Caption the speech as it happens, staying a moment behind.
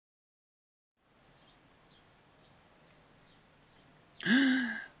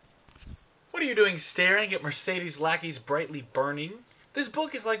What are you doing staring at Mercedes Lackey's brightly burning? This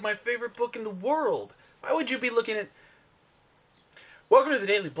book is like my favorite book in the world. Why would you be looking at... Welcome to the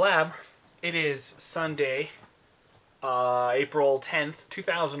Daily Blabb. It is Sunday, April 10th,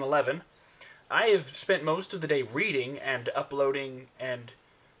 2011. I have spent most of the day reading and uploading and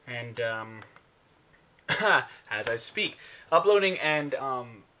as I speak, uploading and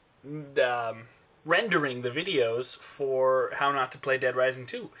rendering the videos for How Not to Play Dead Rising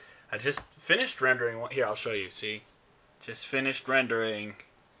 2. I just finished rendering one. Here, I'll show you. See? Just finished rendering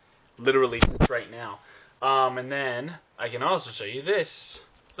literally right now. And then I can also show you this.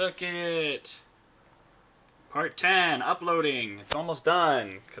 Look at it. Part 10, uploading. It's almost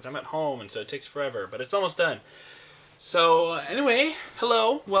done because I'm at home and so it takes forever, but it's almost done. So anyway,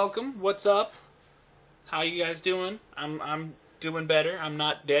 hello, welcome. What's up? How you guys doing? I'm doing better. I'm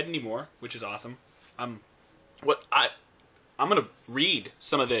not dead anymore, which is awesome. I'm gonna read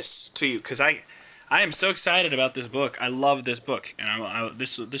some of this to you because I am so excited about this book. I love this book, and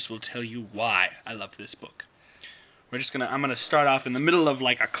this will tell you why I love this book. I'm gonna start off in the middle of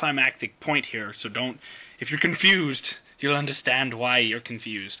like a climactic point here, so don't. If you're confused, you'll understand why you're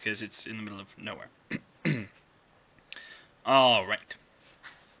confused because it's in the middle of nowhere. All right.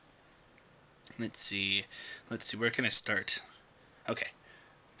 Let's see, where can I start? Okay.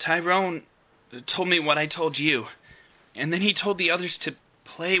 Tyrone told me what I told you, and then he told the others to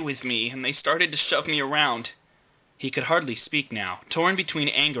play with me, and they started to shove me around. He could hardly speak now, torn between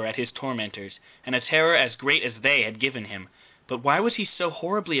anger at his tormentors, and a terror as great as they had given him. But why was he so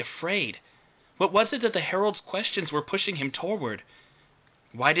horribly afraid? What was it that the herald's questions were pushing him toward?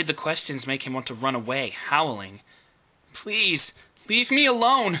 Why did the questions make him want to run away, howling? Please, leave me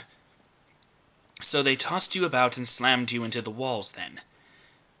alone! So they tossed you about and slammed you into the walls, then.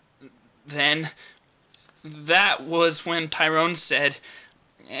 That was when Tyrone said,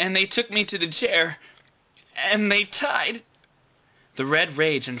 and they took me to the chair, and they tied... The red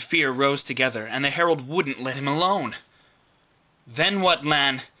rage and fear rose together, and the herald wouldn't let him alone. Then what,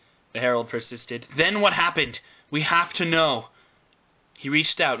 Lan? The herald persisted. Then what happened? We have to know. He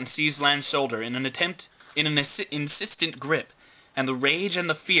reached out and seized Lan's shoulder in an insistent grip, and the rage and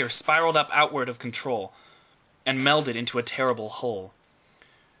the fear spiraled up outward of control and melded into a terrible whole.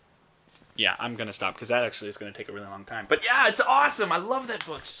 Yeah, I'm going to stop because that actually is going to take a really long time. But yeah, it's awesome. I love that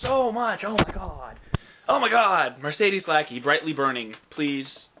book so much. Oh my god. Oh my god. Mercedes Lackey, Brightly Burning. Please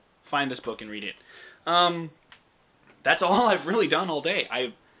find this book and read it. That's all I've really done all day.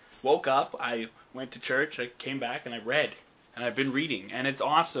 I woke up, I went to church, I came back, and I read. And I've been reading. And it's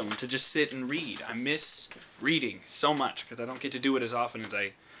awesome to just sit and read. I miss reading so much because I don't get to do it as often as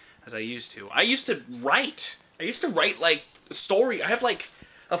I used to. I used to write like a story. I have like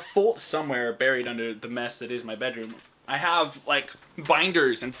a folder somewhere buried under the mess that is my bedroom. I have like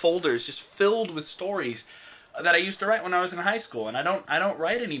binders and folders just filled with stories that I used to write when I was in high school, and I don't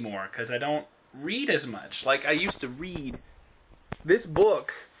write anymore because I don't read as much. Like I used to read this book.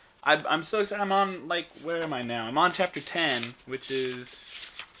 I'm so excited. I'm on like, where am I now? I'm on chapter 10, which is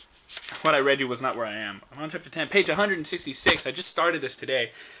what I read you was not where I am. I'm on chapter 10, page 166. I just started this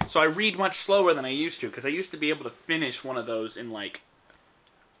today, so I read much slower than I used to because I used to be able to finish one of those in like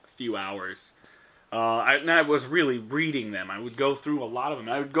few hours. I was really reading them. I would go through a lot of them.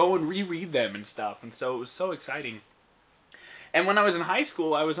 I would go and reread them and stuff, and so it was so exciting. And when I was in high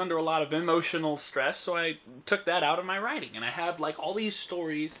school, I was under a lot of emotional stress, so I took that out of my writing, and I have like all these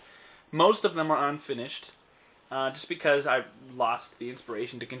stories. Most of them are unfinished, just because I lost the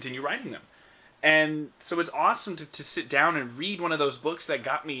inspiration to continue writing them. And so it's awesome to sit down and read one of those books that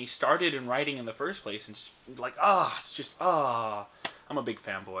got me started in writing in the first place, and just, like, I'm a big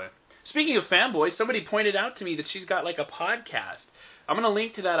fanboy. Speaking of fanboys, somebody pointed out to me that she's got like a podcast. I'm going to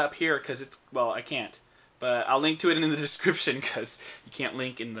link to that up here because it's, well, I can't. But I'll link to it in the description because you can't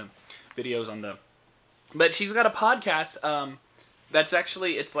link in the videos on the... But she's got a podcast that's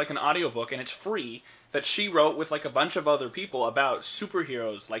actually, it's like an audiobook and it's free that she wrote with like a bunch of other people about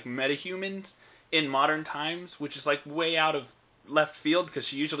superheroes, like metahumans in modern times, which is like way out of left field because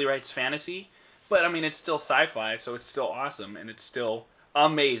she usually writes fantasy. But, I mean, it's still sci-fi, so it's still awesome, and it's still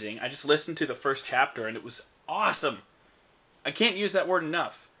amazing. I just listened to the first chapter, and it was awesome. I can't use that word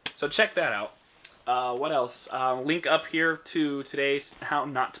enough. So check that out. What else? Link up here to today's How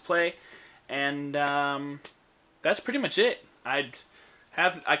Not to Play, and that's pretty much it. I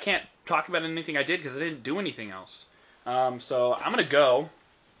can't talk about anything I did because I didn't do anything else. So I'm going to go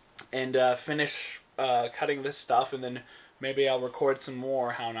and finish cutting this stuff, and then maybe I'll record some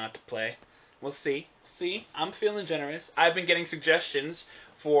more How Not to Play. We'll see. See, I'm feeling generous. I've been getting suggestions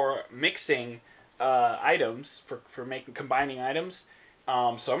for mixing items, for combining items,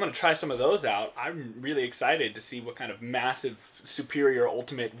 So I'm going to try some of those out. I'm really excited to see what kind of massive, superior,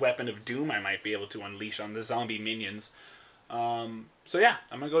 ultimate weapon of doom I might be able to unleash on the zombie minions. So yeah,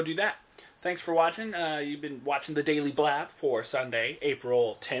 I'm going to go do that. Thanks for watching. You've been watching the Daily Blabb for Sunday,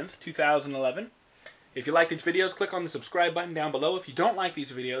 April 10th, 2011. If you like these videos, click on the subscribe button down below. If you don't like these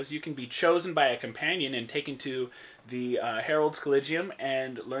videos, you can be chosen by a companion and taken to the Herald's Collegium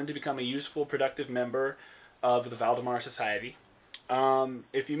and learn to become a useful, productive member of the Valdemar Society.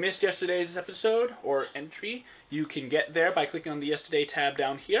 If you missed yesterday's episode or entry, you can get there by clicking on the Yesterday tab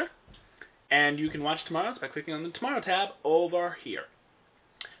down here. And you can watch tomorrow's by clicking on the Tomorrow tab over here.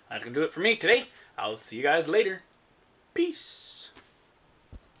 That's going to do it for me today. I'll see you guys later. Peace.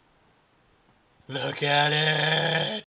 Look at it.